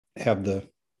have the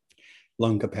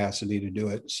lung capacity to do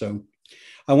it. So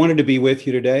I wanted to be with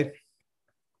you today.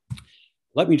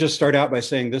 Let me just start out by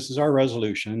saying this is our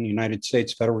resolution. The United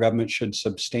States federal government should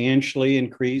substantially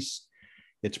increase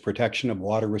its protection of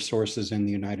water resources in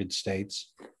the United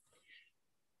States.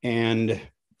 And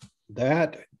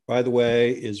that, by the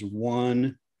way, is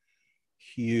one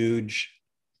huge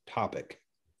topic.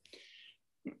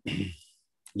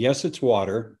 Yes, it's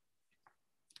water,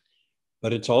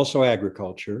 but it's also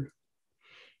agriculture,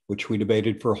 which we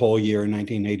debated for a whole year in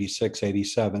 1986,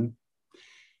 87.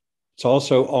 It's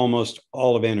also almost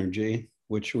all of energy,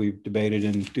 which we've debated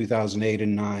in 2008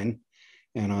 and 9,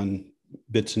 and on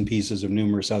bits and pieces of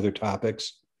numerous other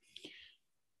topics.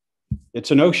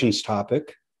 It's an oceans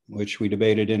topic, which we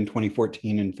debated in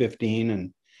 2014 and 15,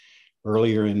 and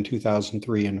earlier in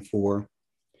 2003 and 4.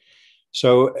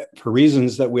 So for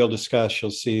reasons that we'll discuss,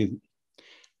 you'll see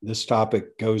this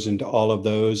topic goes into all of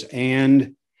those,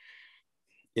 and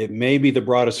it may be the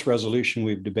broadest resolution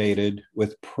we've debated,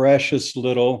 with precious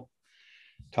little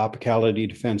topicality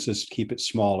defenses to keep it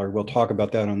smaller. We'll talk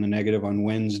about that on the negative on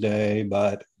Wednesday,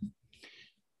 but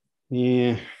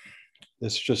yeah,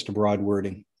 this is just a broad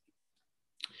wording.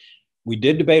 We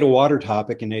did debate a water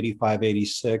topic in 85,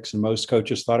 86, and most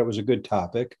coaches thought it was a good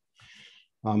topic.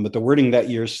 But the wording that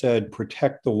year said,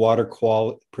 protect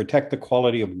the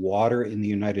quality of water in the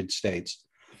United States.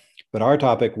 But our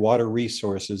topic, water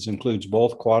resources, includes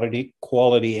both quality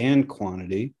and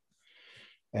quantity,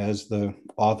 as the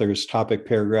author's topic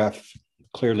paragraph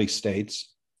clearly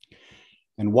states.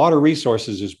 And water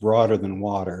resources is broader than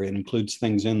water. It includes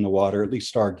things in the water, at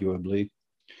least arguably,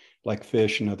 like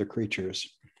fish and other creatures.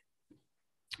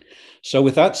 So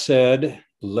with that said,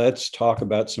 let's talk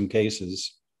about some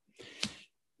cases.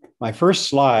 My first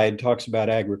slide talks about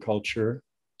agriculture,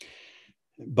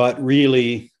 but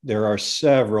really there are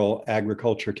several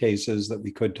agriculture cases that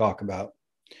we could talk about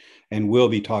and will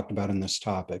be talked about in this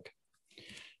topic.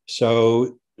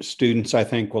 So students, I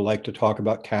think, will like to talk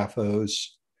about CAFOs.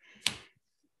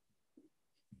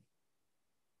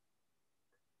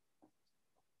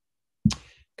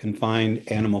 Confined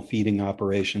animal feeding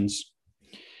operations.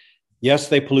 Yes,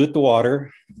 they pollute the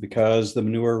water because the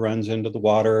manure runs into the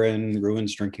water and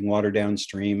ruins drinking water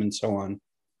downstream and so on.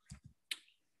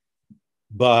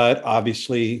 But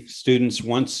obviously, students,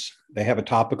 once they have a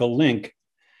topical link,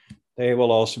 they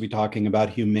will also be talking about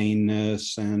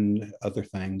humaneness and other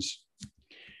things.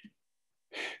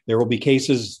 There will be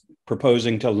cases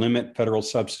proposing to limit federal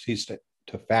subsidies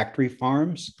to factory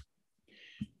farms,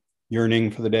 yearning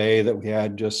for the day that we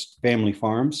had just family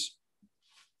farms,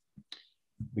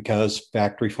 because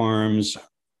factory farms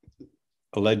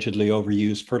allegedly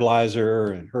overuse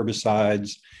fertilizer and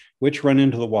herbicides, which run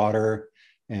into the water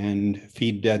and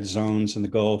feed dead zones in the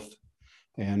Gulf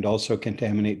and also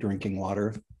contaminate drinking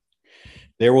water.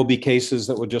 There will be cases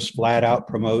that will just flat out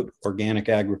promote organic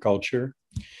agriculture.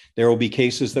 There will be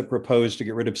cases that propose to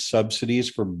get rid of subsidies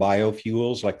for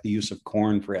biofuels, like the use of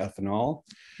corn for ethanol,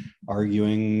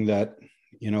 arguing that,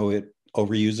 it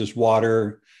overuses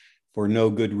water for no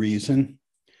good reason.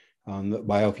 That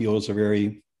biofuels are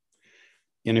very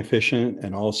inefficient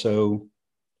and also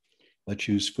let's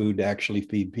use food to actually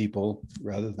feed people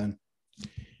rather than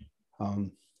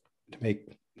to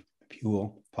make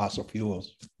fossil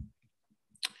fuels.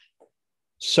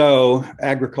 So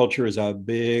agriculture is a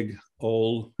big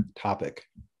old topic.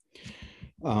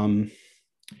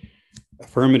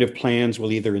 Affirmative plans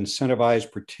will either incentivize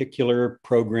particular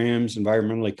programs,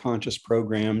 environmentally conscious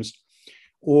programs,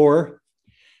 or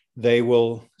they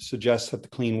will suggest that the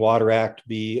Clean Water Act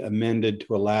be amended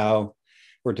to allow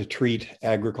or to treat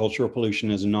agricultural pollution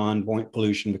as non-point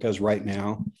pollution, because right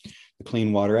now the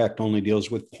Clean Water Act only deals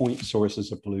with point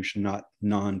sources of pollution, not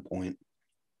non-point.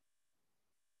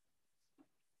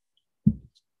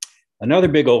 Another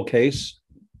big old case,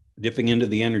 dipping into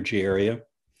the energy area,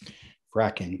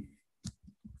 fracking.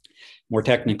 More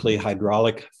technically,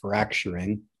 hydraulic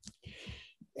fracturing.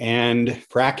 And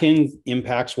fracking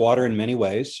impacts water in many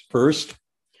ways. First,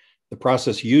 the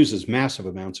process uses massive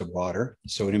amounts of water,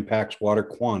 so it impacts water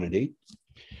quantity,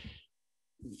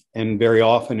 and very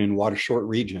often in water-short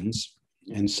regions.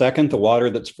 And second, the water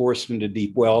that's forced into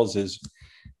deep wells is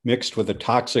mixed with a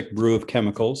toxic brew of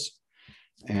chemicals.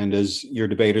 And as your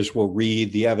debaters will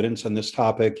read the evidence on this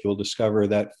topic, you'll discover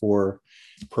that for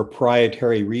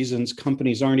proprietary reasons,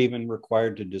 companies aren't even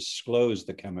required to disclose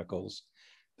the chemicals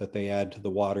that they add to the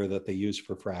water that they use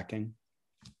for fracking.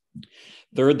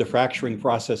 Third, the fracturing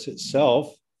process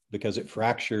itself, because it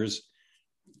fractures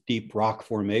deep rock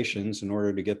formations in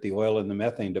order to get the oil and the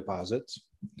methane deposits,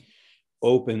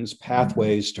 opens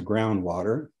pathways to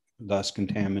groundwater, thus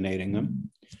contaminating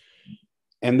them.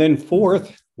 And then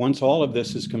fourth, once all of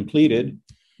this is completed,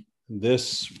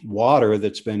 this water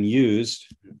that's been used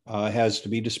has to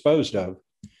be disposed of.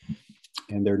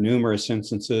 And there are numerous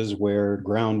instances where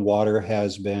groundwater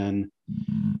has been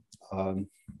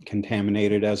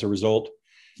contaminated as a result,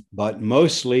 but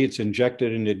mostly it's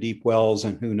injected into deep wells,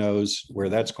 and who knows where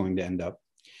that's going to end up.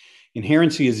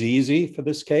 Inherency is easy for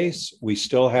this case. We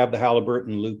still have the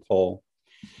Halliburton loophole.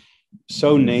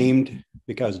 So named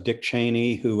because Dick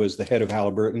Cheney, who was the head of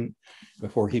Halliburton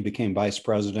before he became vice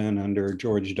president under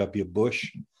George W.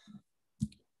 Bush,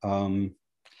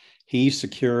 he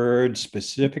secured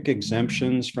specific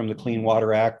exemptions from the Clean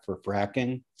Water Act for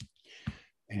fracking.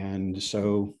 And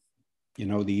so,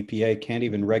 the EPA can't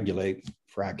even regulate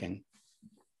fracking.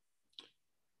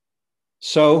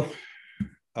 So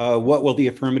what will the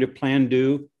affirmative plan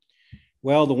do?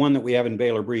 Well, the one that we have in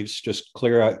Baylor briefs just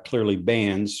clearly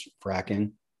bans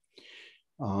fracking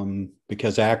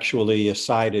because actually a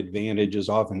side advantage is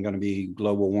often going to be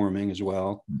global warming as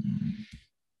well.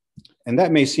 And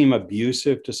that may seem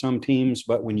abusive to some teams,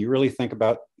 but when you really think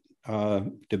about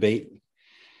debate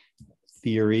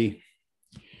theory,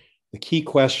 the key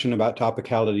question about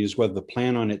topicality is whether the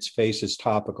plan on its face is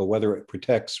topical, whether it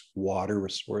protects water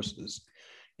resources.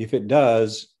 If it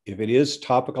does, if it is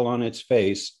topical on its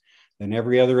face, then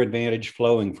every other advantage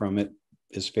flowing from it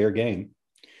is fair game.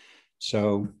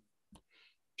 So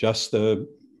just the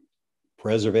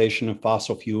preservation of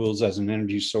fossil fuels as an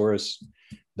energy source,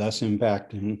 thus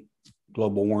impacting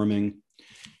global warming,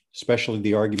 especially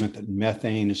the argument that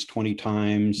methane is 20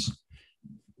 times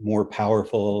more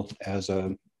powerful as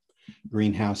a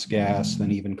greenhouse gas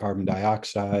than even carbon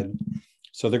dioxide.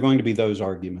 So they're going to be those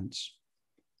arguments.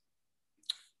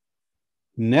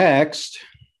 Next,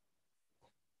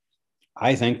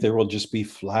 I think there will just be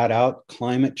flat out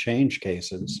climate change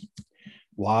cases.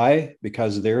 Why?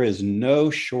 Because there is no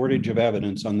shortage of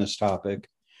evidence on this topic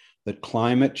that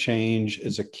climate change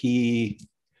is a key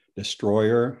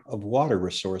destroyer of water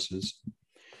resources.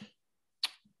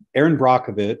 Aaron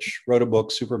Brockovich wrote a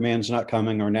book, Superman's Not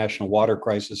Coming, Our National Water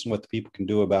Crisis and What the People Can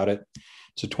Do About It.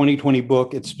 It's a 2020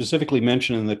 book. It's specifically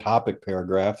mentioned in the topic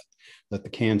paragraph that the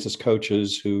Kansas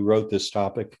coaches who wrote this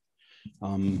topic,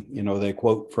 they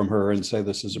quote from her and say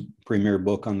this is a premier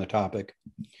book on the topic.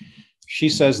 She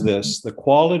says this: the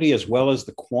quality as well as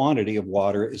the quantity of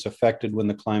water is affected when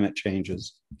the climate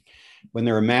changes. When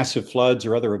there are massive floods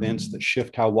or other events that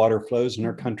shift how water flows in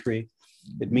our country,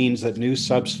 it means that new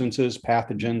substances,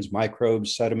 pathogens,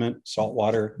 microbes, sediment, salt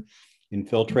water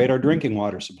infiltrate our drinking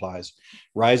water supplies.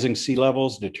 Rising sea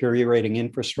levels, deteriorating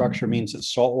infrastructure means that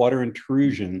saltwater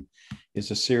intrusion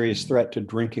is a serious threat to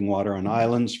drinking water on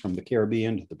islands from the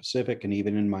Caribbean to the Pacific and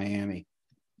even in Miami.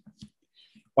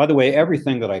 By the way,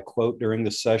 everything that I quote during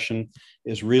this session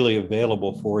is really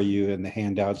available for you in the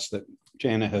handouts that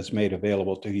Jana has made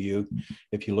available to you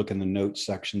if you look in the notes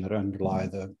section that underlie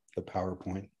the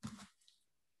PowerPoint.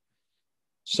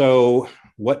 So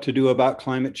what to do about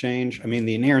climate change? I mean,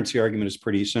 the inerrancy argument is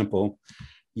pretty simple.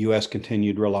 U.S.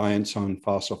 continued reliance on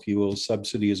fossil fuels,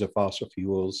 subsidies of fossil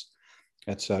fuels,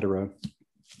 et cetera.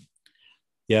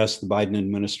 Yes, the Biden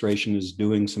administration is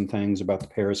doing some things about the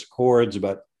Paris Accords,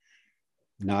 but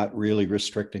not really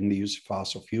restricting the use of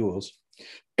fossil fuels,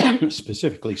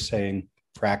 specifically saying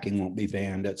fracking won't be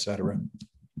banned, et cetera.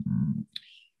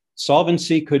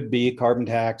 Solvency could be carbon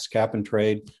tax, cap and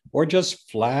trade, or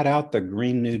just flat out the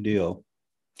Green New Deal.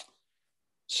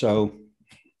 So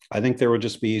I think there will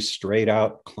just be straight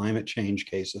out climate change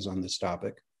cases on this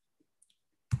topic.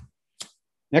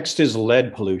 Next is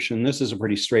lead pollution. This is a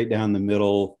pretty straight down the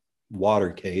middle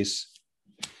water case.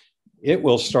 It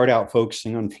will start out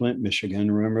focusing on Flint,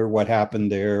 Michigan. Remember what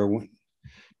happened there?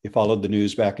 You followed the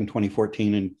news back in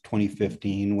 2014 and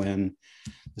 2015 when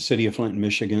the city of Flint,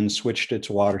 Michigan switched its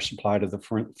water supply to the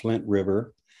Flint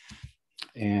River,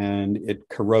 and it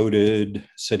corroded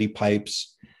city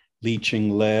pipes,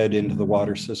 leaching lead into the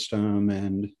water system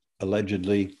and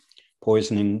allegedly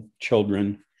poisoning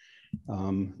children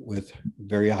with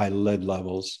very high lead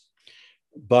levels.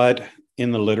 But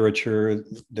in the literature,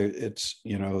 it's,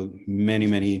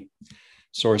 many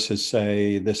sources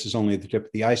say this is only the tip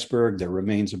of the iceberg. There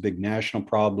remains a big national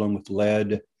problem with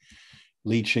lead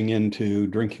leaching into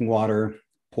drinking water,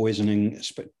 poisoning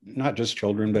not just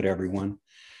children, but everyone,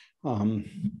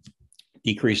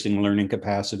 decreasing learning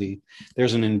capacity.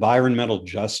 There's an environmental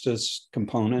justice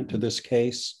component to this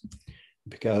case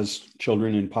because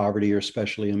children in poverty are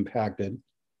especially impacted.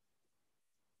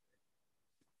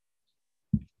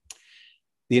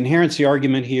 The inherency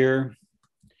argument here,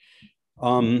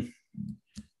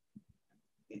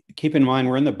 keep in mind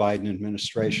we're in the Biden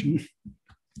administration.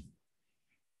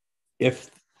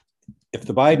 If if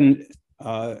the Biden,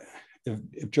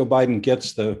 if Joe Biden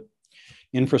gets the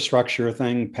infrastructure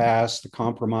thing passed, the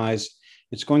compromise,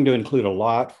 it's going to include a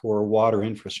lot for water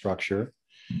infrastructure,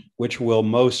 which will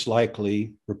most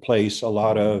likely replace a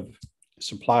lot of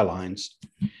supply lines.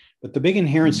 But the big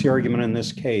inherency argument in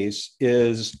this case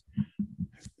is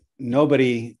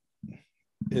nobody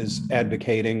is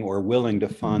advocating or willing to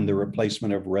fund the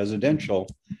replacement of residential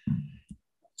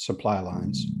supply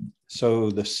lines. So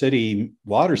the city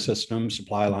water system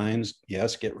supply lines,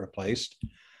 yes, get replaced,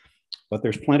 but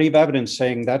there's plenty of evidence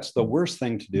saying that's the worst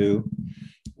thing to do.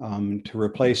 To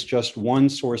replace just one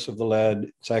source of the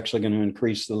lead, it's actually going to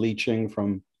increase the leaching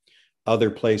from other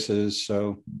places.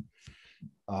 So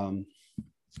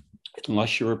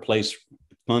unless you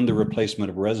fund the replacement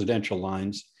of residential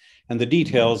lines, and the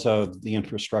details of the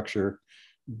infrastructure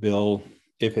bill,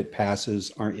 if it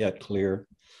passes, aren't yet clear,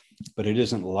 but it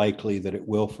isn't likely that it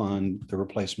will fund the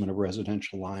replacement of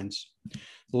residential lines.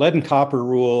 The lead and copper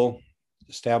rule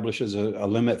establishes a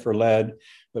limit for lead,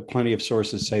 but plenty of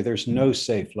sources say there's no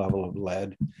safe level of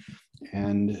lead.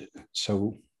 And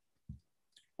so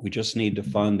we just need to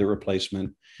fund the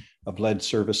replacement of lead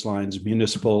service lines,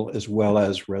 municipal as well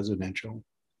as residential.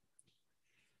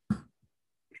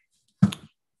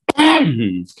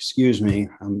 Excuse me,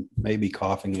 I may be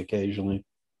coughing occasionally.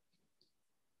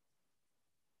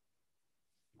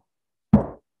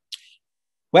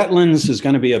 Wetlands is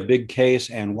going to be a big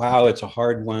case, and wow, it's a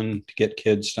hard one to get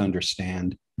kids to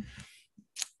understand.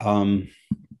 Let's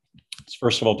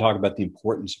first of all talk about the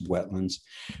importance of wetlands.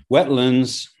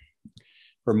 Wetlands,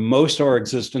 for most of our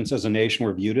existence as a nation,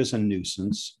 were viewed as a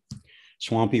nuisance.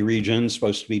 Swampy regions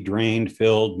supposed to be drained,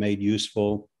 filled, made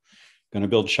useful, going to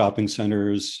build shopping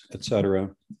centers, etc.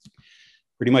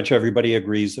 Pretty much everybody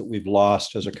agrees that we've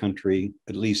lost as a country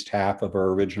at least half of our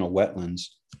original wetlands.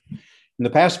 In the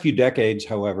past few decades,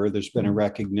 however, there's been a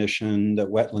recognition that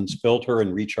wetlands filter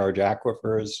and recharge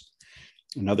aquifers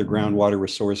and other groundwater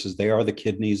resources. They are the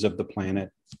kidneys of the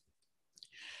planet.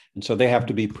 And so they have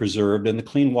to be preserved. And the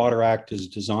Clean Water Act is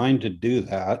designed to do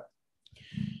that.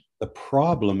 The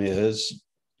problem is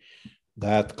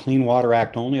that the Clean Water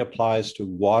Act only applies to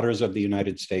waters of the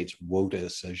United States,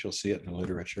 WOTUS, as you'll see it in the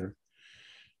literature.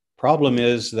 Problem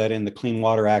is that in the Clean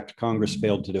Water Act, Congress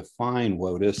failed to define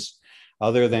WOTUS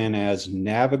other than as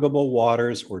navigable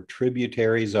waters or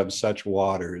tributaries of such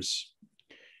waters.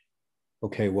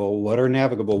 Okay, well, what are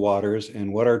navigable waters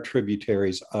and what are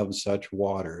tributaries of such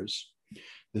waters?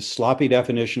 This sloppy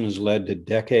definition has led to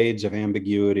decades of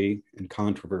ambiguity and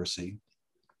controversy.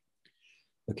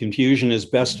 The confusion is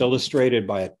best illustrated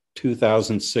by a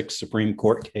 2006 Supreme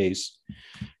Court case,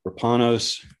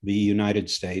 Rapanos v. United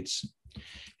States.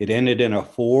 It ended in a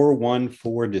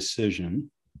 4-1-4 decision.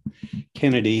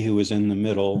 Kennedy, who was in the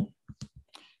middle,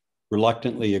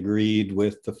 reluctantly agreed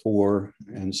with the 4,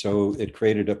 and so it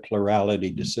created a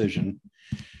plurality decision.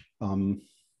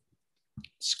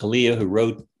 Scalia, who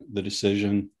wrote the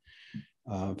decision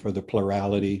for the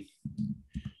plurality,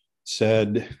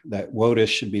 said that WOTUS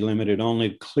should be limited only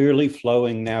to clearly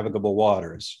flowing navigable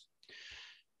waters.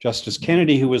 Justice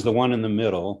Kennedy, who was the one in the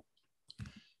middle,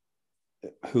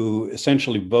 who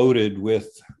essentially voted with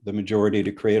the majority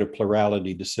to create a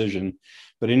plurality decision,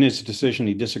 but in his decision,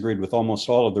 he disagreed with almost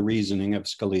all of the reasoning of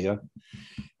Scalia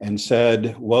and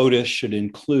said WOTUS should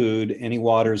include any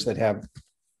waters that have,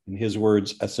 in his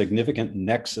words, a significant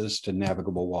nexus to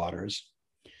navigable waters.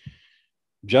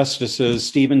 Justices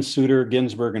Stevens, Souter,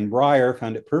 Ginsburg, and Breyer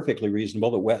found it perfectly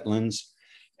reasonable that wetlands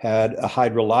had a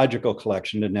hydrological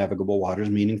collection to navigable waters,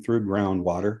 meaning through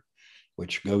groundwater,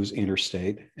 which goes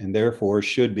interstate, and therefore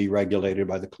should be regulated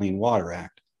by the Clean Water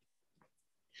Act.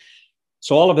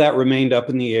 So all of that remained up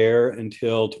in the air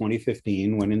until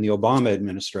 2015, when in the Obama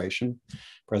administration,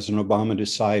 President Obama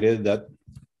decided that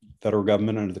federal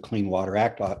government under the Clean Water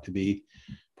Act ought to be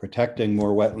protecting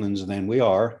more wetlands than we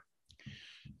are.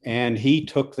 And he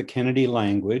took the Kennedy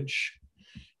language,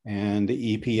 and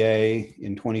the EPA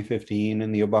in 2015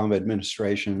 and the Obama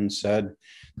administration said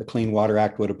the Clean Water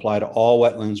Act would apply to all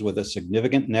wetlands with a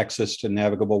significant nexus to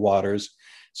navigable waters,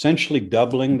 essentially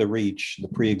doubling the reach, the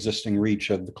pre-existing reach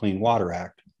of the Clean Water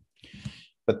Act.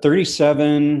 But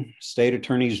 37 state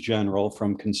attorneys general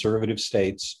from conservative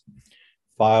states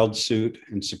filed suit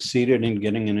and succeeded in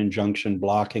getting an injunction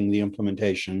blocking the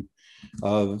implementation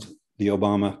of the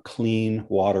Obama Clean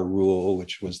Water Rule,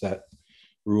 which was that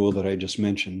rule that I just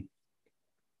mentioned.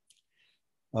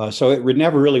 So it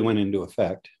never really went into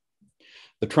effect.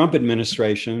 The Trump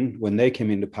administration, when they came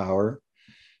into power,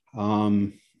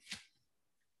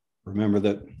 remember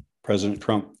that President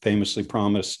Trump famously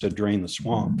promised to drain the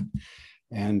swamp.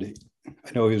 And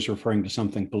I know he was referring to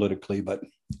something politically, but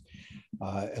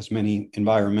as many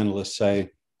environmentalists say.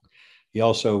 He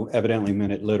also evidently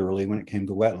meant it literally when it came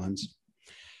to wetlands.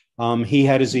 He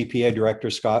had his EPA director,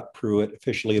 Scott Pruitt,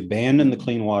 officially abandon the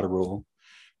Clean Water Rule,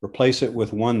 replace it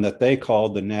with one that they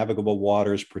called the Navigable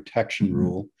Waters Protection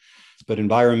Rule, but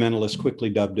environmentalists quickly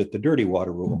dubbed it the Dirty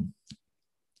Water Rule,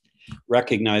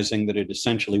 recognizing that it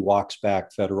essentially walks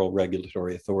back federal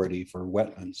regulatory authority for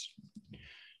wetlands.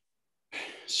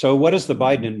 So what has the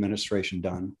Biden administration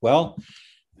done? Well,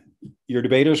 your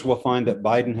debaters will find that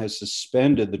Biden has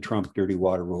suspended the Trump Dirty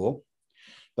Water Rule,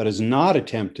 but has not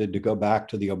attempted to go back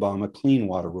to the Obama Clean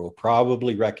Water Rule,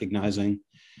 probably recognizing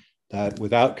that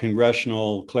without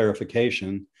congressional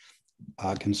clarification,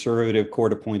 conservative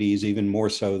court appointees, even more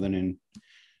so than in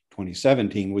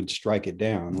 2017, would strike it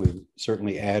down. We've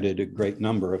certainly added a great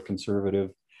number of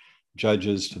conservative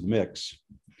judges to the mix.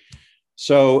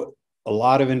 So a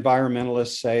lot of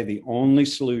environmentalists say the only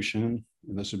solution,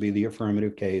 and this would be the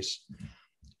affirmative case,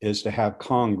 is to have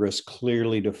Congress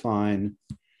clearly define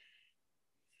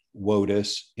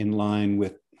WOTUS in line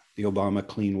with the Obama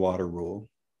Clean Water Rule,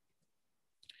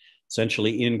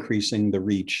 essentially increasing the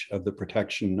reach of the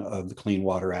protection of the Clean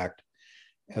Water Act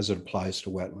as it applies to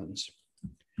wetlands.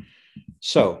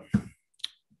 So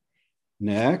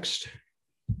next,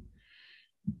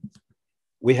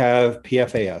 we have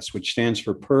PFAS, which stands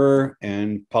for per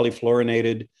and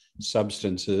polyfluorinated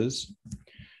substances.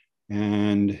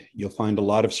 And you'll find a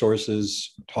lot of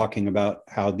sources talking about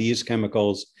how these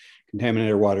chemicals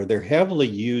contaminate our water. They're heavily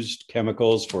used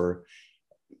chemicals for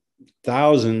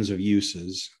thousands of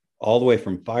uses, all the way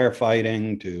from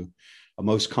firefighting to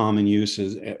most common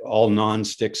uses, all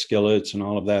non-stick skillets and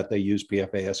all of that. They use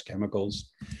PFAS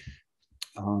chemicals.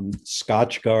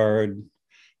 Scotchgard,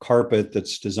 carpet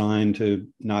that's designed to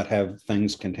not have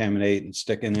things contaminate and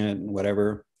stick in it and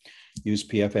whatever, use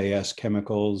PFAS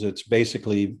chemicals. It's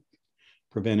basically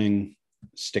preventing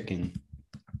sticking.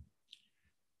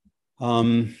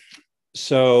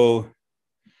 So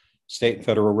state and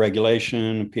federal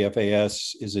regulation,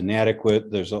 PFAS is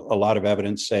inadequate. There's a lot of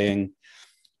evidence saying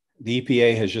the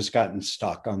EPA has just gotten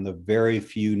stuck on the very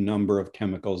few number of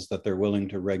chemicals that they're willing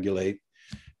to regulate,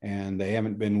 and they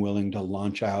haven't been willing to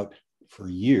launch out for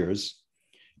years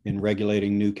in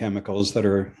regulating new chemicals that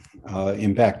are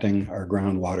impacting our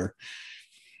groundwater.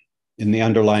 In the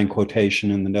underlying quotation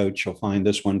in the notes, you'll find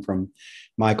this one from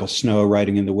Michael Snow,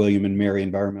 writing in the William and Mary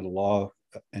Environmental Law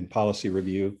and Policy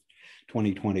Review,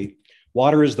 2020.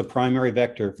 Water is the primary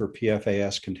vector for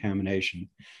PFAS contamination.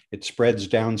 It spreads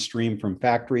downstream from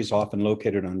factories, often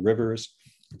located on rivers.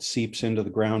 It seeps into the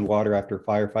groundwater after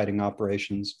firefighting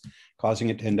operations, causing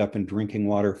it to end up in drinking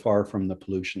water far from the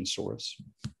pollution source.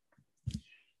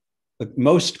 The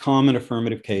most common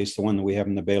affirmative case, the one that we have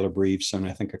in the Baylor briefs, and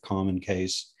I think a common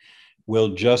case, will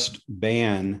just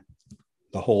ban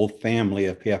the whole family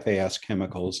of PFAS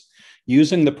chemicals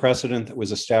using the precedent that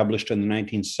was established in the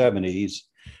 1970s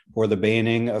for the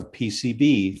banning of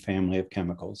PCB family of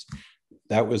chemicals.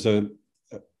 That was a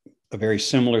very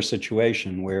similar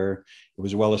situation where it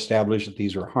was well established that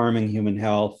these were harming human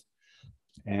health,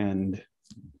 and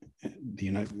the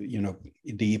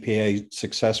EPA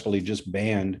successfully just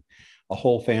banned a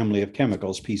whole family of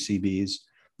chemicals, PCBs.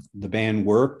 The ban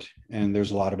worked, and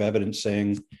there's a lot of evidence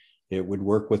saying it would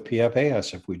work with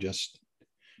PFAS if we just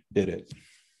did it.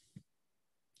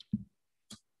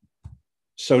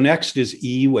 So next is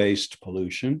e-waste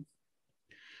pollution.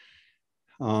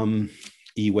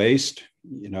 E-waste,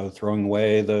 throwing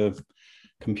away the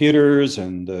computers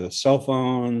and the cell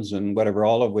phones and whatever,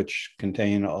 all of which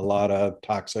contain a lot of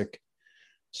toxic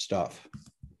stuff.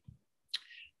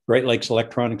 Great Lakes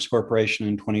Electronics Corporation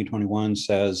in 2021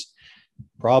 says,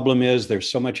 problem is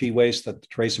there's so much e-waste that the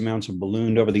trace amounts have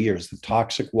ballooned over the years. The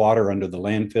toxic water under the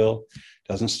landfill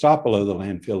doesn't stop below the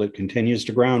landfill. It continues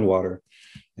to groundwater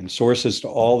and sources to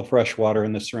all the fresh water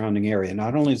in the surrounding area.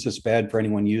 Not only is this bad for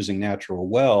anyone using natural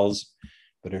wells,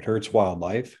 but it hurts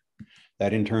wildlife.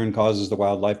 That in turn causes the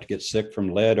wildlife to get sick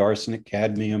from lead, arsenic,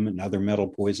 cadmium, and other metal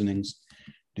poisonings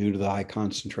due to the high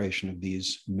concentration of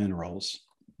these minerals.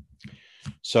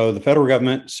 So the federal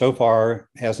government so far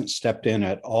hasn't stepped in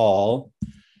at all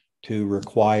to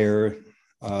require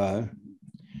the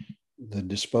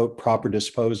proper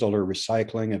disposal or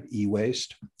recycling of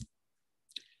e-waste.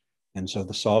 And so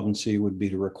the solvency would be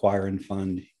to require and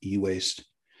fund e-waste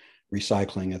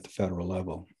recycling at the federal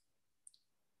level.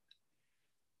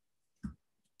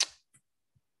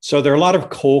 So there are a lot of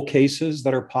coal cases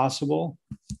that are possible.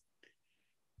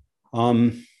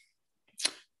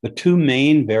 The two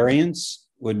main variants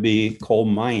would be coal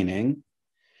mining,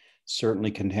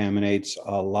 certainly contaminates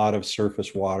a lot of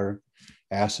surface water,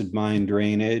 acid mine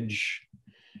drainage,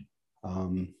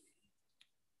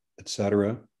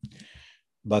 etc.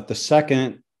 But the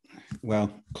second,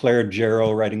 well, Claire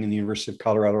Jarrell, writing in the University of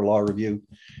Colorado Law Review,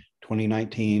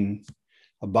 2019,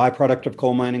 a byproduct of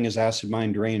coal mining is acid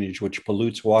mine drainage, which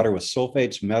pollutes water with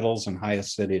sulfates, metals, and high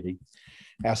acidity.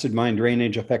 Acid mine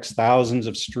drainage affects thousands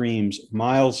of streams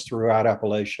miles throughout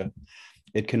Appalachia.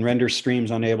 It can render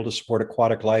streams unable to support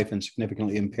aquatic life and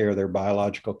significantly impair their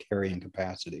biological carrying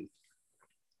capacity.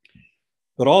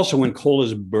 But also when coal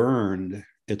is burned,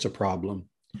 it's a problem.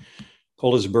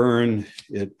 Coal is burned,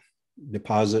 it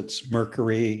deposits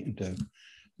mercury into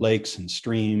lakes and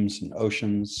streams and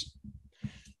oceans.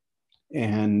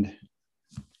 And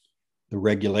the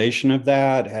regulation of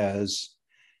that has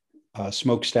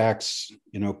smokestacks,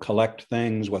 collect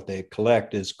things. What they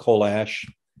collect is coal ash.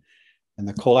 And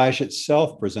the coal ash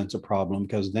itself presents a problem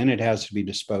because then it has to be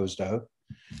disposed of.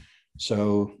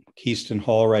 So Keaston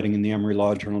Hall, writing in the Emory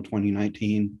Law Journal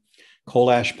 2019,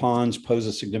 coal ash ponds pose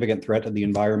a significant threat to the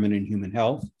environment and human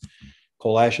health.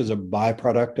 Coal ash is a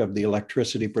byproduct of the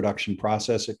electricity production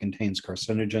process. It contains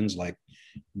carcinogens like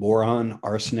boron,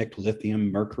 arsenic,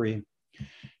 lithium, mercury.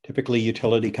 Typically,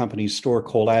 utility companies store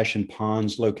coal ash in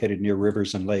ponds located near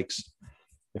rivers and lakes.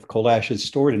 If coal ash is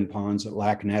stored in ponds that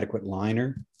lack an adequate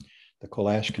liner, the coal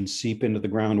ash can seep into the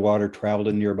groundwater, travel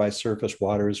to nearby surface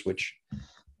waters, which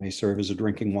may serve as a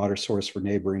drinking water source for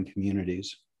neighboring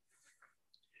communities.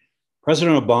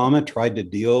 President Obama tried to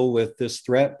deal with this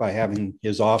threat by having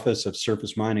his Office of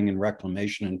Surface Mining and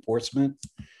Reclamation Enforcement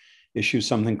issue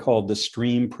something called the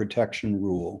Stream Protection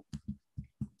Rule.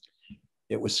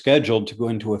 It was scheduled to go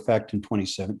into effect in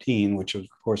 2017, which of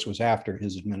course was after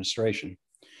his administration.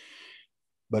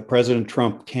 But President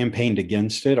Trump campaigned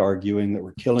against it, arguing that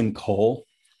we're killing coal.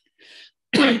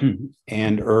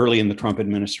 And early in the Trump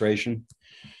administration,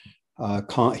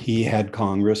 he had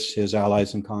Congress, his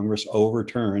allies in Congress,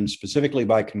 overturn, specifically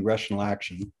by congressional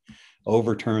action,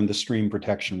 overturn the Stream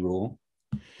Protection Rule.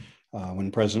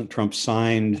 When President Trump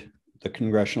signed the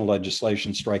congressional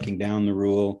legislation striking down the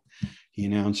rule, he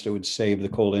announced it would save the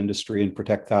coal industry and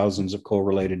protect thousands of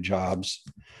coal-related jobs.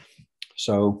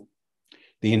 So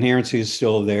the inerrancy is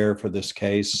still there for this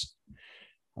case.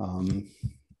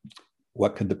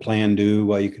 What could the plan do?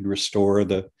 Well, you could restore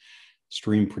the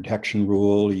Stream Protection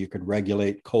Rule. You could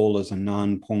regulate coal as a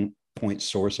non-point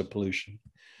source of pollution,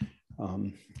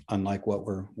 unlike what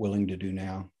we're willing to do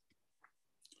now.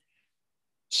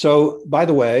 So, by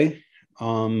the way,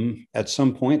 at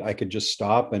some point I could just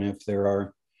stop, and if there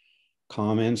are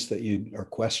comments that or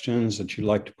questions that you'd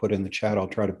like to put in the chat, I'll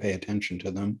try to pay attention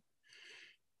to them.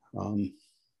 But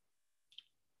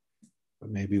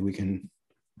maybe we can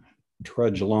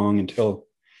trudge along until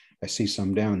I see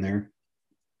some down there.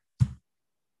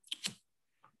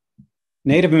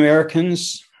 Native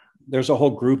Americans, there's a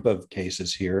whole group of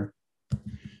cases here.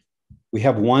 We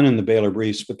have one in the Baylor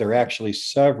briefs, but there are actually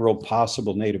several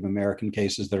possible Native American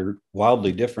cases that are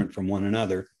wildly different from one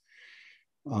another.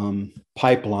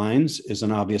 Pipelines is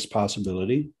an obvious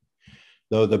possibility,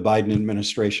 though the Biden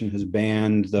administration has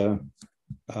banned the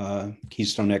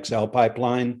Keystone XL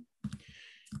pipeline.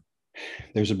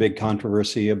 There's a big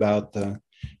controversy about the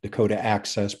Dakota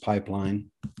Access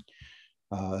pipeline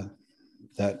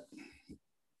that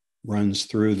runs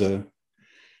through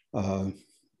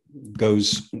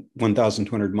goes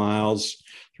 1,200 miles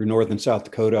through North and South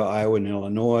Dakota, Iowa, and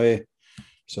Illinois.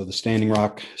 So the Standing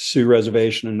Rock Sioux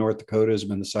Reservation in North Dakota has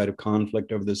been the site of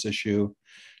conflict over this issue.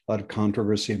 A lot of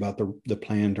controversy about the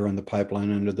plan to run the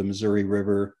pipeline under the Missouri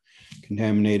River,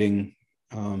 contaminating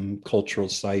cultural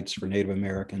sites for Native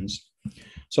Americans.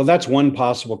 So that's one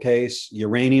possible case.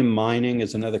 Uranium mining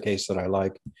is another case that I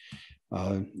like.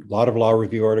 A lot of law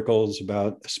review articles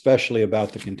especially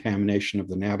about the contamination of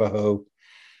the Navajo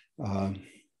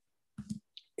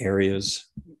areas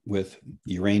with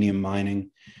uranium mining.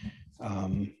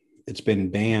 It's been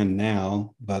banned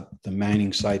now, but the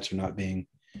mining sites are not being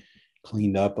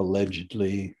cleaned up,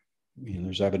 allegedly.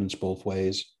 There's evidence both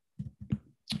ways.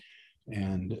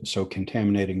 And so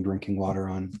contaminating drinking water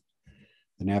on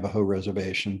the Navajo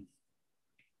reservation.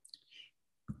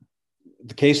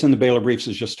 The case in the Baylor briefs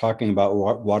is just talking about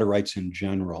water rights in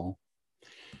general.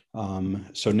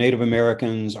 So Native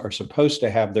Americans are supposed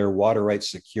to have their water rights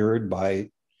secured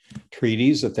by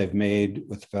treaties that they've made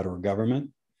with the federal government.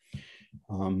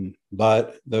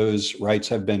 But those rights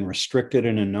have been restricted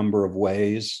in a number of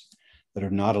ways that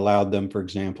have not allowed them, for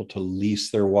example, to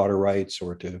lease their water rights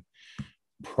or to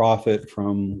profit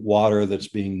from water that's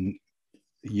being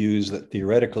used that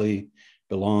theoretically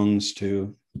belongs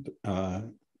to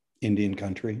Indian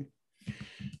country.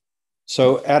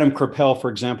 So Adam Krappel, for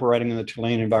example, writing in the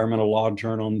Chilean Environmental Law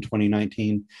Journal in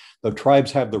 2019, though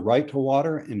tribes have the right to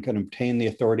water and can obtain the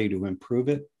authority to improve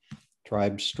it,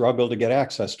 Tribes struggle to get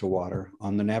access to water.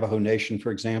 On the Navajo Nation,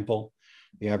 for example,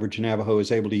 the average Navajo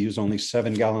is able to use only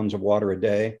 7 gallons of water a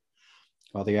day,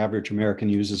 while the average American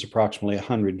uses approximately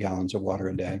 100 gallons of water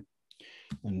a day.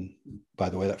 And by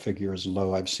the way, that figure is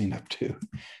low. I've seen up to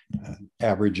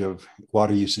average of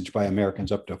water usage by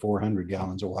Americans up to 400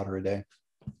 gallons of water a day.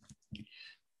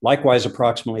 Likewise,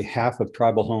 approximately half of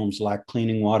tribal homes lack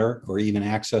cleaning water or even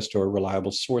access to a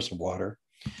reliable source of water.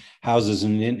 Houses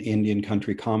in Indian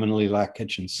country commonly lack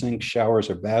kitchen sinks,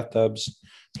 showers, or bathtubs,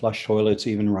 flush toilets,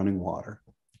 even running water.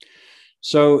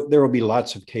 So there will be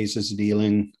lots of cases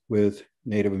dealing with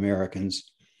Native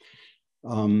Americans.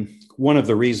 One of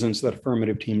the reasons that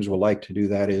affirmative teams will like to do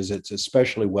that is it's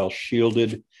especially well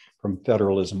shielded from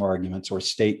federalism arguments or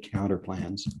state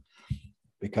counterplans,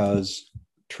 because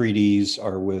treaties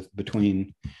are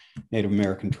between Native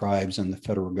American tribes and the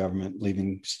federal government,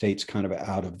 leaving states kind of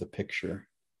out of the picture.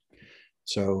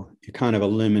 So you kind of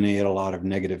eliminate a lot of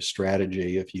negative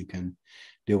strategy if you can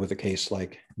deal with a case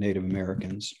like Native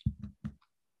Americans.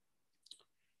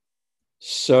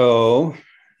 So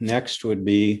next would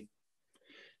be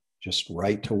just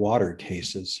right to water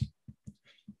cases.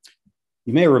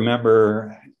 You may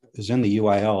remember, it was in the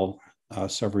UIL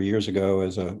several years ago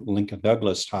as a Lincoln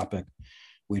Douglas topic.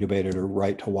 We debated a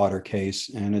right to water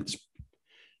case, and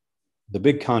the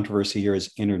big controversy here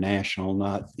is international,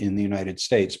 not in the United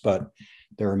States, but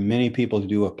there are many people who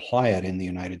do apply it in the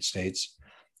United States.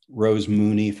 Rose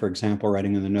Mooney, for example,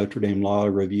 writing in the Notre Dame Law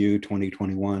Review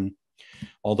 2021,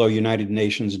 although United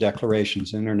Nations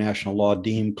declarations and international law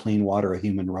deem clean water a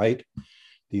human right,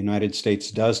 the United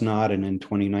States does not, and in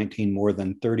 2019, more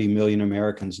than 30 million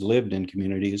Americans lived in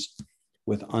communities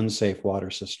with unsafe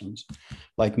water systems.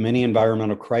 Like many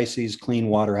environmental crises, clean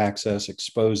water access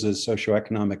exposes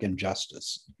socioeconomic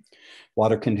injustice.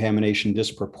 Water contamination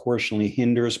disproportionately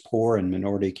hinders poor and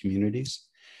minority communities.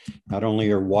 Not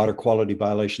only are water quality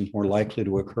violations more likely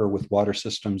to occur with water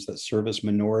systems that service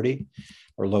minority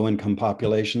or low-income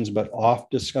populations, but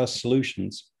oft-discussed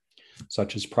solutions,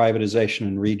 such as privatization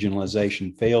and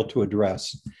regionalization, fail to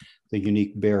address the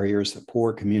unique barriers that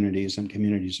poor communities and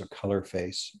communities of color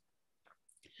face.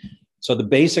 So the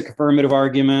basic affirmative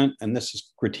argument, and this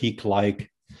is critique-like,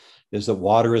 is that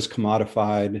water is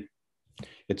commodified,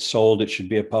 it's sold, it should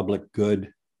be a public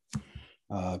good.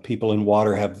 People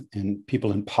in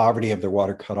people in poverty have their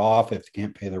water cut off if they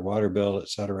can't pay their water bill, et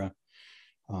cetera.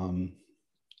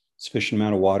 Sufficient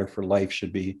amount of water for life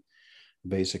should be a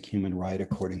basic human right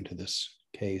according to this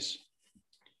case.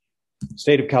 The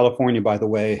state of California, by the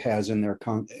way, has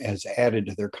added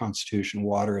to their constitution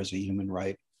water as a human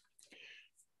right.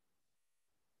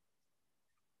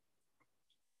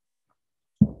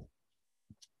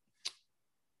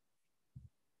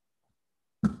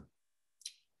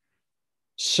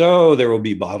 So there will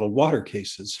be bottled water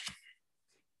cases.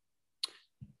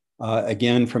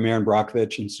 Again, from Aaron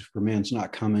Brockovich and Superman's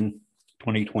Not Coming,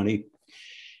 2020.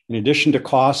 In addition to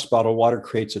costs, bottled water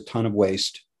creates a ton of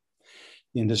waste.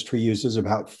 The industry uses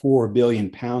about 4 billion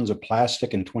pounds of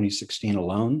plastic in 2016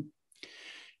 alone.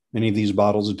 Many of these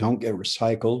bottles don't get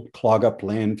recycled, clog up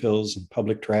landfills and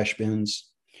public trash bins.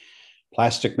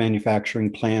 Plastic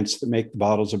manufacturing plants that make the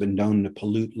bottles have been known to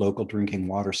pollute local drinking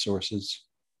water sources.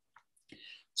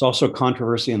 It's also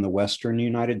controversy in the Western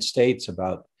United States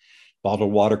about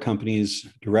bottled water companies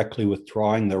directly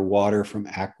withdrawing their water from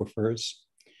aquifers,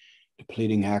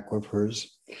 depleting aquifers.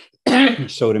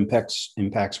 So it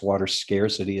impacts water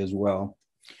scarcity as well,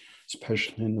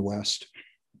 especially in the West.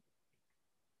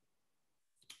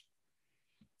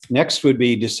 Next would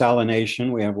be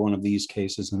desalination. We have one of these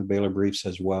cases in the Baylor briefs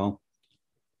as well.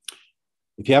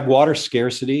 If you have water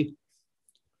scarcity,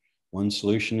 one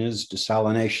solution is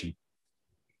desalination.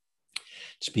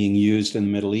 It's being used in the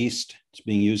Middle East. It's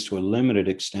being used to a limited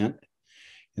extent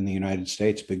in the United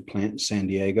States, big plant in San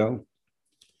Diego.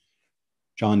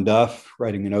 John Duff,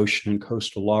 writing an Ocean and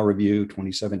Coastal Law Review,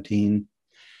 2017.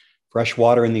 Fresh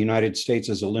water in the United States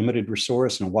is a limited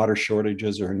resource and water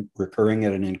shortages are recurring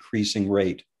at an increasing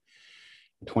rate.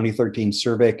 A 2013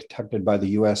 survey conducted by the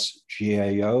US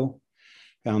GAO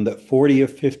found that 40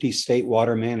 of 50 state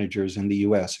water managers in the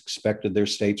US expected their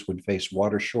states would face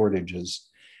water shortages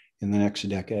in the next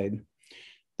decade.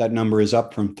 That number is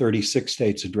up from 36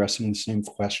 states addressing the same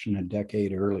question a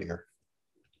decade earlier.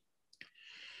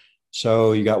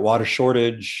 So you got water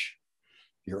shortage,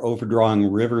 you're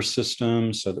overdrawing river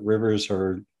systems so that rivers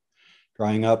are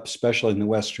drying up, especially in the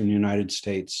Western United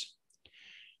States.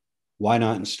 Why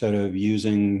not, instead of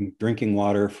using drinking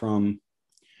water from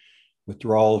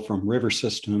withdrawal from river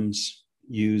systems,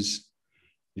 use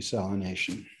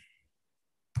desalination?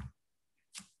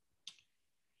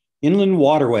 Inland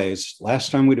waterways.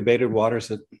 Last time we debated waters,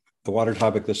 the water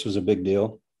topic, this was a big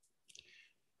deal.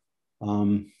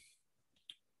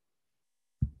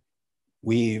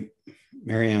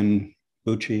 Marianne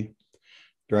Bucci,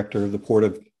 director of the Port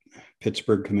of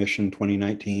Pittsburgh Commission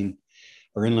 2019,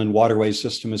 our inland waterway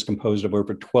system is composed of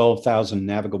over 12,000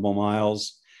 navigable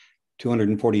miles,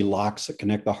 240 locks that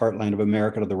connect the heartland of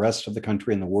America to the rest of the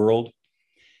country and the world.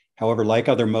 However, like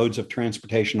other modes of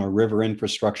transportation, our river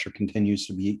infrastructure continues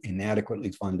to be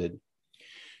inadequately funded.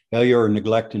 Failure or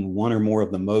neglect in one or more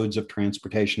of the modes of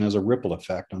transportation has a ripple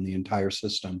effect on the entire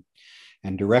system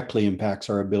and directly impacts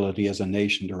our ability as a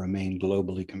nation to remain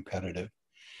globally competitive.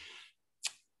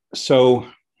 So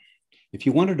if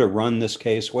you wanted to run this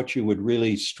case, what you would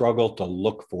really struggle to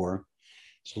look for,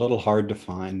 it's a little hard to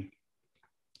find.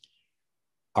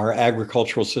 Our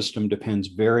agricultural system depends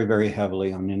very, very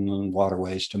heavily on inland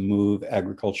waterways to move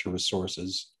agricultural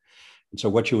resources. And so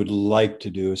what you would like to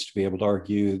do is to be able to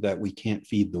argue that we can't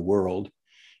feed the world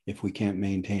if we can't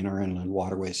maintain our inland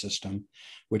waterway system,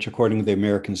 which according to the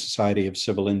American Society of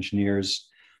Civil Engineers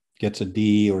gets a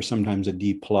D or sometimes a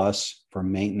D+ for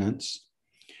maintenance,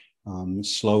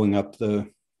 slowing up the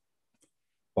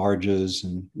barges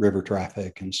and river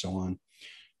traffic and so on.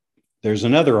 There's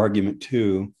another argument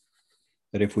too,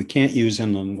 that if we can't use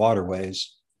inland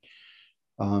waterways,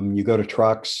 you go to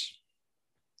trucks,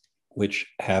 which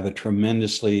have a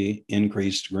tremendously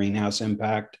increased greenhouse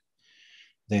impact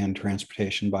than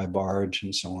transportation by barge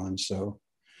and so on. So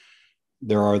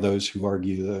there are those who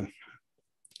argue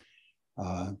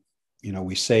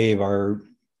we save our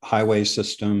highway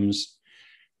systems,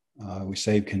 we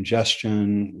save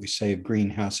congestion, we save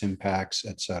greenhouse impacts,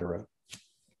 et cetera.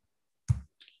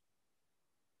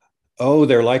 Oh,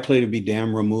 there are likely to be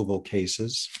dam removal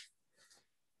cases.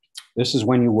 This is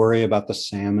when you worry about the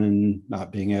salmon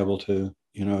not being able to,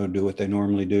 do what they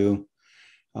normally do,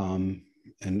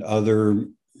 and other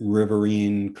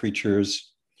riverine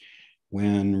creatures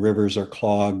when rivers are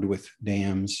clogged with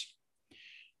dams.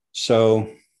 So,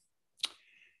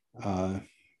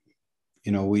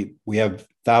 we have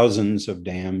thousands of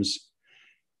dams.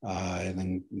 I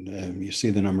think you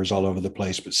see the numbers all over the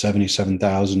place, but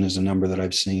 77,000 is a number that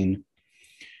I've seen.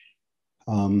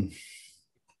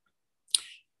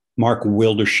 Mark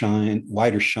Widershine,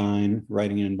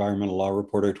 writing in Environmental Law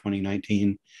Reporter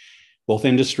 2019, both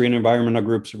industry and environmental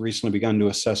groups have recently begun to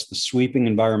assess the sweeping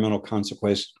environmental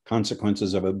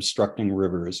consequences of obstructing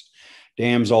rivers.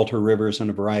 Dams alter rivers in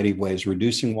a variety of ways,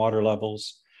 reducing water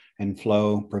levels and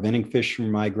flow, preventing fish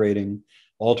from migrating,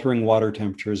 altering water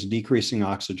temperatures, decreasing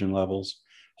oxygen levels,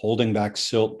 holding back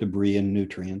silt, debris, and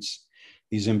nutrients.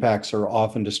 These impacts are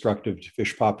often destructive to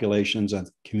fish populations and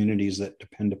communities that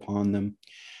depend upon them,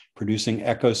 producing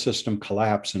ecosystem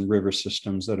collapse in river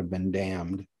systems that have been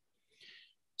dammed.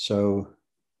 So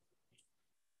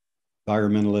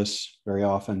environmentalists very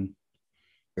often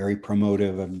very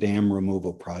promotive of dam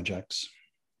removal projects.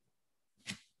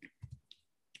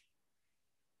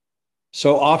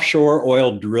 So offshore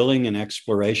oil drilling and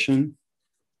exploration.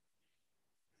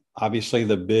 Obviously,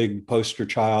 the big poster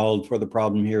child for the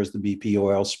problem here is the BP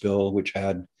oil spill, which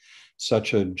had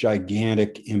such a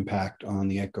gigantic impact on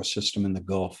the ecosystem in the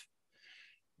Gulf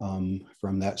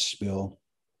from that spill.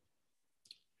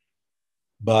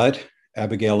 But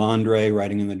Abigail Andre,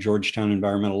 writing in the Georgetown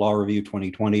Environmental Law Review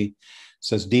 2020,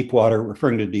 says Deepwater,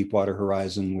 referring to Deepwater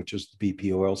Horizon, which is the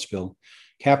BP oil spill,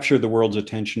 captured the world's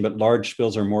attention, but large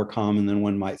spills are more common than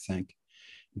one might think.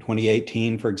 In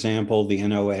 2018, for example, the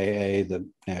NOAA, the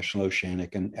National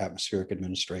Oceanic and Atmospheric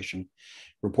Administration,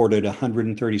 reported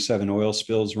 137 oil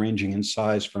spills ranging in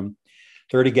size from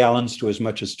 30 gallons to as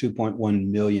much as 2.1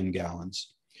 million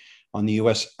gallons. On the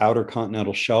US outer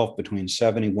continental shelf between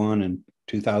 71 and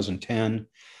 2010,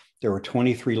 there were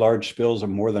 23 large spills of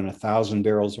more than 1,000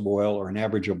 barrels of oil, or an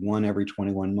average of one every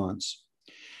 21 months.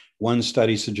 One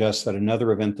study suggests that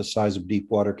another event the size of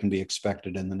Deepwater can be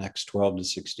expected in the next 12 to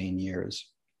 16 years.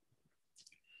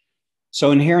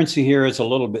 So inherency here is a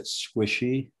little bit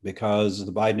squishy because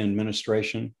the Biden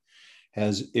administration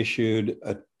has issued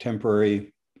a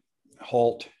temporary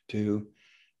halt to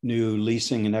new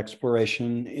leasing and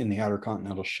exploration in the outer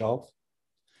continental shelf.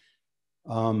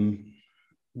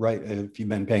 Right, if you've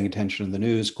been paying attention to the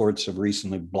news, courts have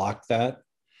recently blocked that.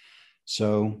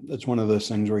 So that's one of those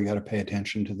things where you got to pay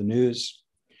attention to the news.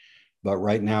 But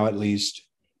right now, at least,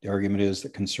 the argument is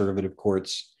that conservative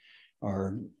courts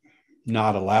are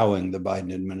not allowing the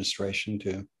Biden administration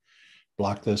to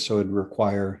block this, so it would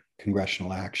require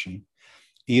congressional action,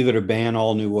 either to ban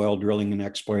all new oil drilling and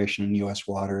exploration in U.S.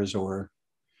 waters or,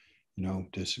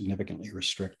 to significantly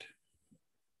restrict.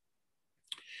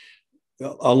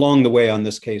 along the way on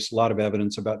this case, a lot of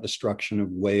evidence about destruction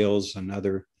of whales and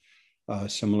other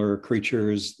similar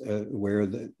creatures where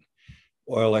the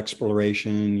oil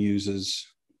exploration uses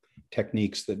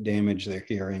techniques that damage their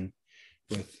hearing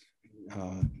with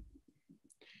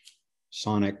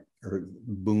sonic or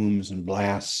booms and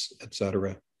blasts,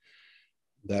 etc.,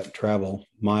 that travel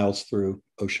miles through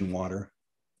ocean water.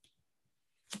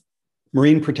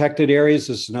 Marine protected areas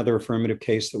is another affirmative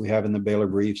case that we have in the Baylor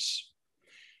briefs.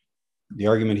 The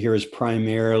argument here is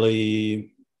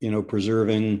primarily,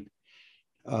 preserving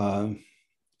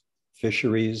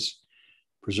fisheries,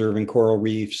 preserving coral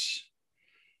reefs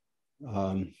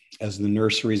as the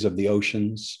nurseries of the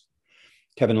oceans.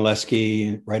 Kevin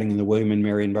Lesky, writing in the William and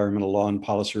Mary Environmental Law and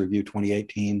Policy Review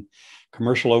 2018,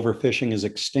 commercial overfishing has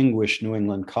extinguished New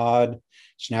England cod,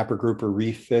 snapper grouper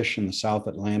reef fish in the South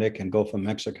Atlantic and Gulf of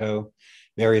Mexico,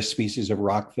 various species of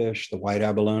rockfish, the white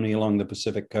abalone along the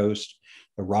Pacific coast,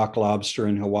 the rock lobster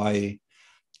in Hawaii.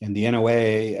 And the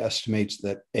NOAA estimates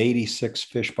that 86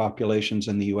 fish populations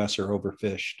in the US are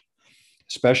overfished,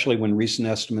 especially when recent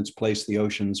estimates place the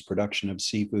ocean's production of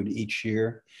seafood each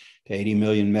year to 80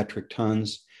 million metric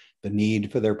tons. The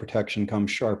need for their protection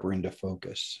comes sharper into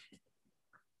focus.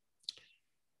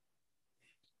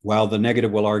 While the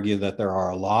negative will argue that there are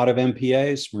a lot of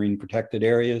MPAs, marine protected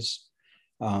areas,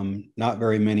 not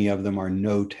very many of them are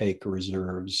no-take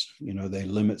reserves. They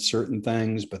limit certain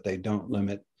things, but they don't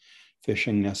limit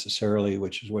fishing necessarily,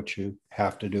 which is what you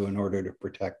have to do in order to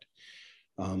protect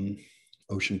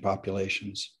ocean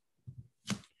populations.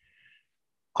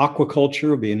 Aquaculture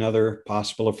would be another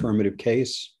possible affirmative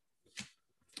case.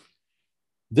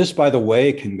 This, by the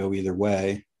way, can go either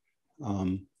way.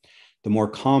 The more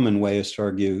common way is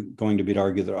going to be to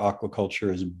argue that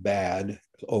aquaculture is bad,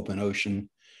 open ocean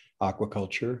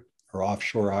aquaculture or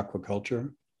offshore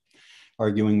aquaculture,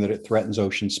 arguing that it threatens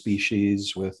ocean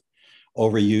species with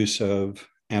overuse of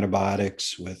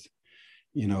antibiotics, with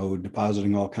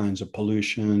depositing all kinds of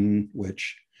pollution,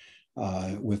 which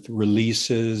with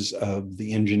releases of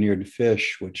the engineered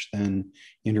fish, which then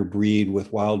interbreed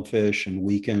with wild fish and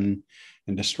weaken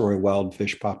and destroy wild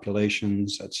fish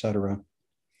populations, etc.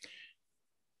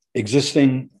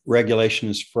 Existing regulation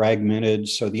is fragmented.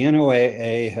 So the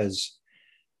NOAA has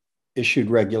issued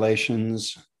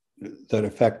regulations that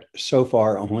affect so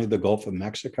far only the Gulf of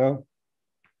Mexico.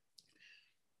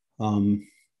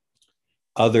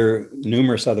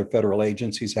 Numerous other federal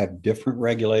agencies have different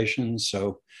regulations.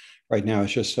 So right now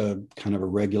it's just a kind of a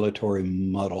regulatory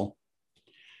muddle.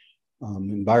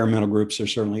 Environmental groups are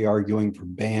certainly arguing for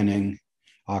banning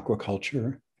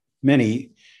aquaculture.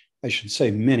 Many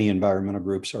environmental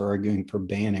groups are arguing for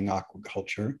banning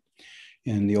aquaculture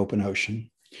in the open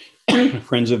ocean.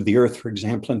 Friends of the Earth, for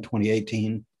example, in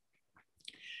 2018,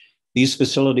 these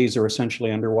facilities are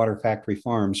essentially underwater factory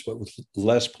farms, but with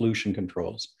less pollution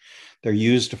controls. They're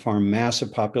used to farm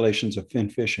massive populations of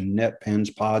finfish in net pens,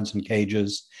 pods, and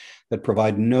cages that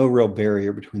provide no real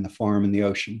barrier between the farm and the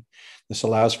ocean. This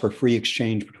allows for free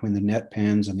exchange between the net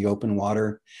pens and the open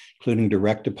water, including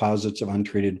direct deposits of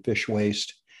untreated fish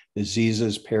waste,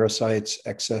 diseases, parasites,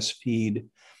 excess feed,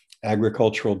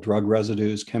 agricultural drug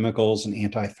residues, chemicals, and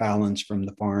anti-foulants from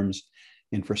the farm's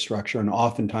infrastructure, and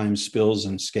oftentimes spills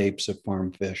and escapes of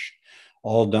farm fish,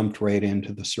 all dumped right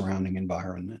into the surrounding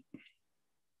environment.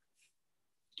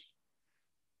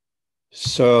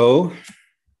 So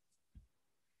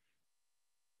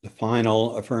the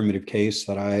final affirmative case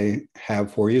that I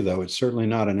have for you, though it's certainly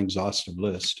not an exhaustive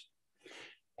list,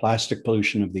 plastic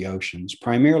pollution of the oceans,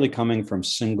 primarily coming from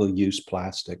single-use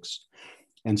plastics.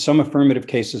 And some affirmative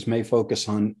cases may focus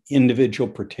on individual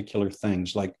particular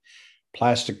things like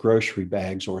plastic grocery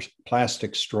bags or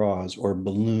plastic straws or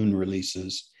balloon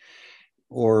releases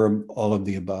or all of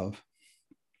the above.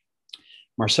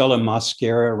 Marcella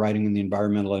Mosquera, writing in the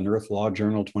Environmental and Earth Law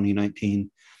Journal 2019,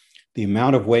 the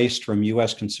amount of waste from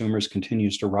US consumers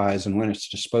continues to rise, and when it's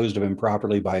disposed of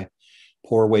improperly by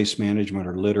poor waste management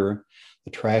or litter,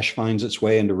 the trash finds its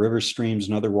way into rivers, streams,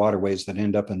 and other waterways that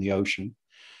end up in the ocean.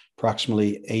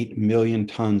 Approximately 8 million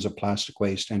tons of plastic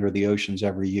waste enter the oceans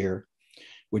every year,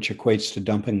 which equates to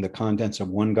dumping the contents of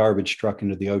one garbage truck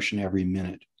into the ocean every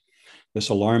minute. This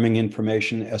alarming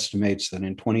information estimates that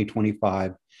in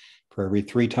 2025, for every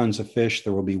 3 tons of fish,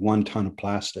 there will be 1 ton of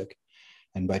plastic.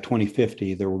 And by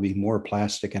 2050, there will be more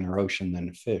plastic in our ocean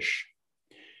than fish.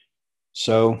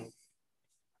 So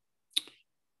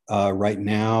right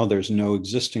now, there's no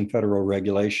existing federal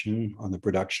regulation on the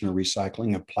production or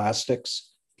recycling of plastics.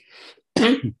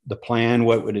 The plan,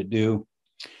 what would it do?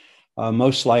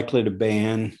 Most likely to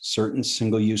ban certain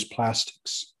single-use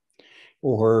plastics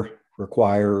or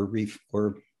require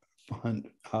or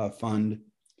fund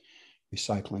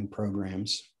recycling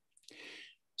programs.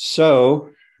 So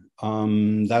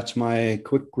that's my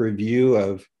quick review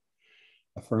of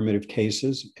affirmative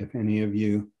cases. If any of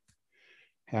you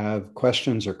have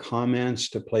questions or comments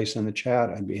to place in the chat,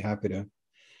 I'd be happy to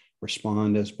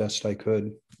respond as best I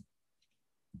could.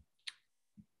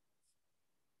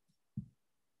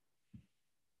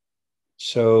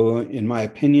 So in my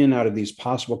opinion, out of these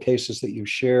possible cases that you've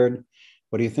shared,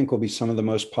 what do you think will be some of the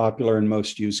most popular and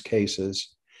most used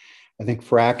cases? I think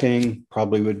fracking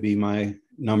probably would be my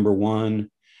number one,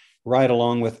 right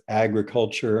along with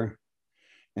agriculture.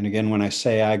 And again, when I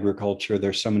say agriculture,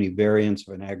 there's so many variants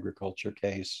of an agriculture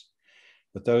case,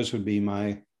 but those would be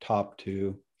my top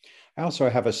two. I also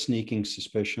have a sneaking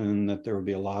suspicion that there will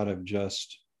be a lot of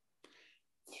just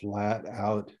flat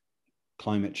out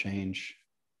climate change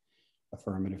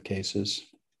affirmative cases,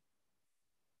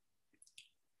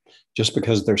 just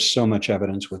because there's so much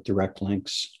evidence with direct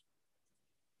links.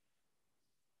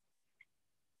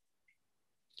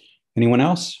 Anyone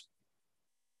else?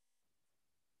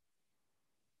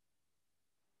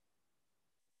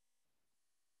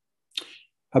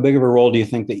 How big of a role do you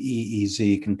think the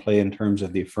EEZ can play in terms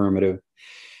of the affirmative?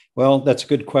 Well, that's a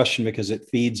good question because it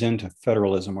feeds into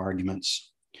federalism arguments.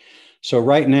 So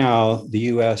right now, the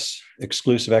US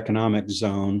exclusive economic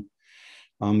zone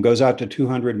goes out to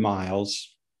 200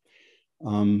 miles.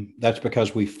 That's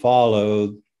because we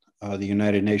follow the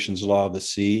United Nations Law of the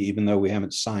Sea, even though we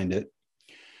haven't signed it.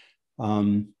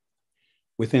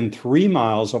 Within 3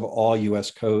 miles of all US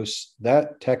coasts,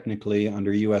 that technically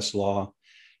under US law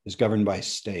is governed by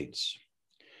states.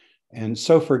 And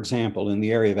so, for example, in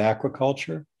the area of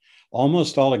aquaculture,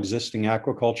 almost all existing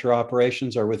aquaculture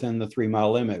operations are within the 3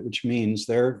 mile limit, which means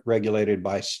they're regulated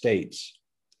by states.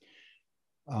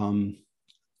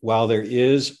 While there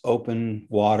is open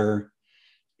water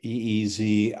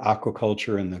EEZ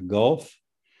aquaculture in the Gulf,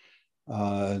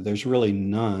 there's really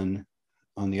none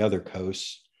on the other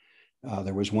coasts.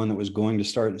 There was one that was going to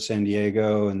start in San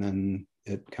Diego, and then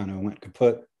it kind of went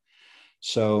kaput.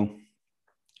 So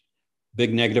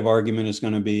big negative argument is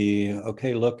going to be,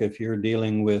 okay, look, if you're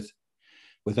dealing with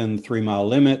within the 3 mile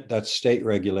limit, that's state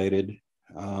regulated.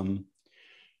 And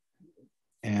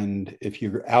if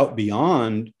you're out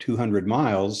beyond 200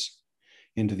 miles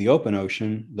into the open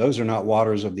ocean, those are not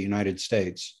waters of the United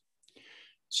States.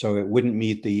 So it wouldn't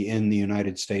meet the in the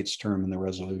United States term in the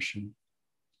resolution.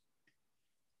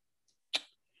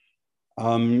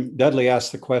 Dudley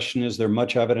asked the question, is there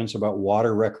much evidence about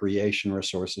water recreation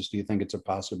resources? Do you think it's a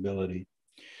possibility?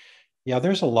 Yeah,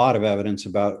 there's a lot of evidence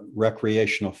about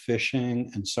recreational fishing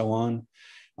and so on.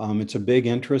 It's a big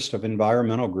interest of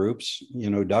environmental groups,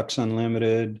 Ducks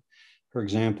Unlimited, for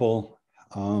example.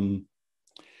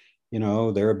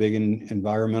 They're a big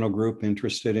environmental group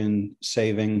interested in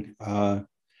saving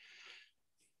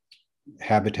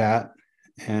habitat.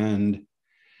 And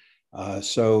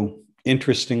so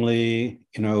interestingly,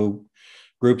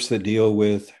 groups that deal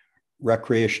with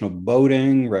recreational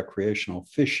boating, recreational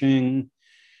fishing,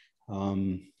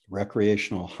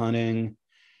 recreational hunting,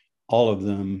 all of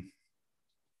them.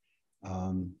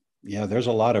 There's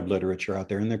a lot of literature out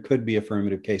there, and there could be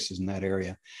affirmative cases in that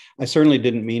area. I certainly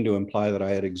didn't mean to imply that I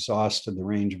had exhausted the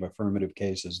range of affirmative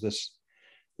cases.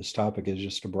 This topic is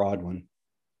just a broad one.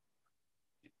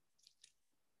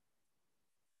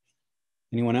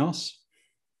 Anyone else?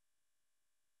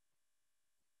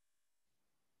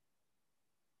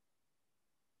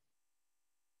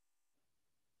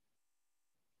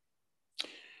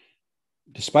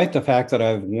 Despite the fact that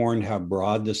I've warned how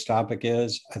broad this topic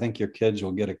is, I think your kids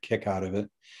will get a kick out of it.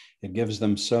 It gives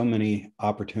them so many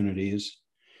opportunities.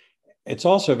 It's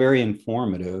also very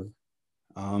informative.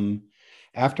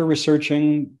 After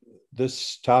researching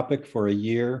this topic for a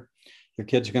year, your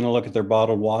kids are going to look at their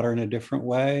bottled water in a different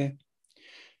way.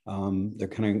 They're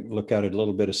going to look at it a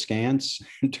little bit askance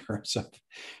in terms of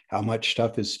how much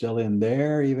stuff is still in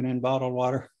there, even in bottled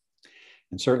water.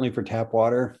 And certainly for tap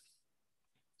water,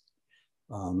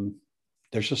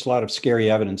 there's just a lot of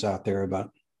scary evidence out there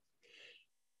about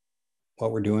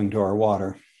what we're doing to our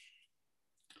water.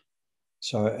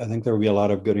 So I think there will be a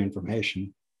lot of good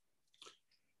information.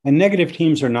 And negative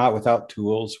teams are not without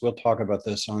tools. We'll talk about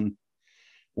this on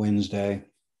Wednesday.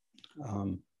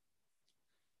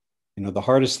 The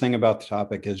hardest thing about the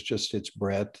topic is just its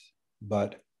breadth,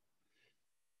 but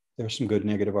there's some good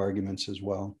negative arguments as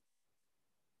well.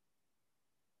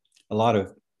 A lot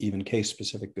of even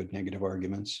case-specific good negative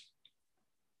arguments.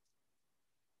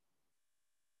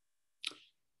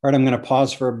 All right, I'm going to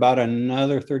pause for about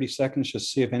another 30 seconds,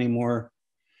 just see if any more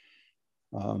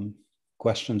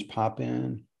questions pop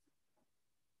in.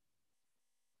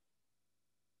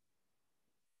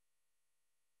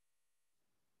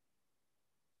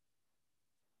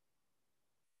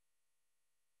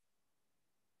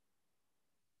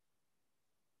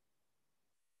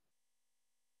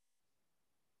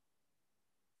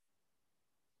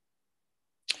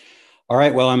 All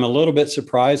right. Well, I'm a little bit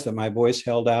surprised that my voice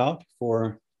held out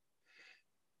for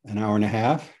an hour and a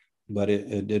half, but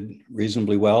it did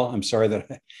reasonably well. I'm sorry that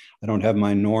I don't have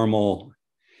my normal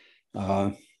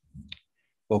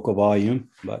vocal volume,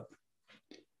 but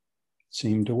it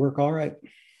seemed to work all right.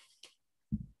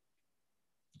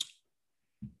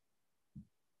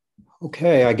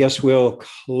 Okay, I guess we'll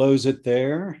close it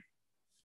there.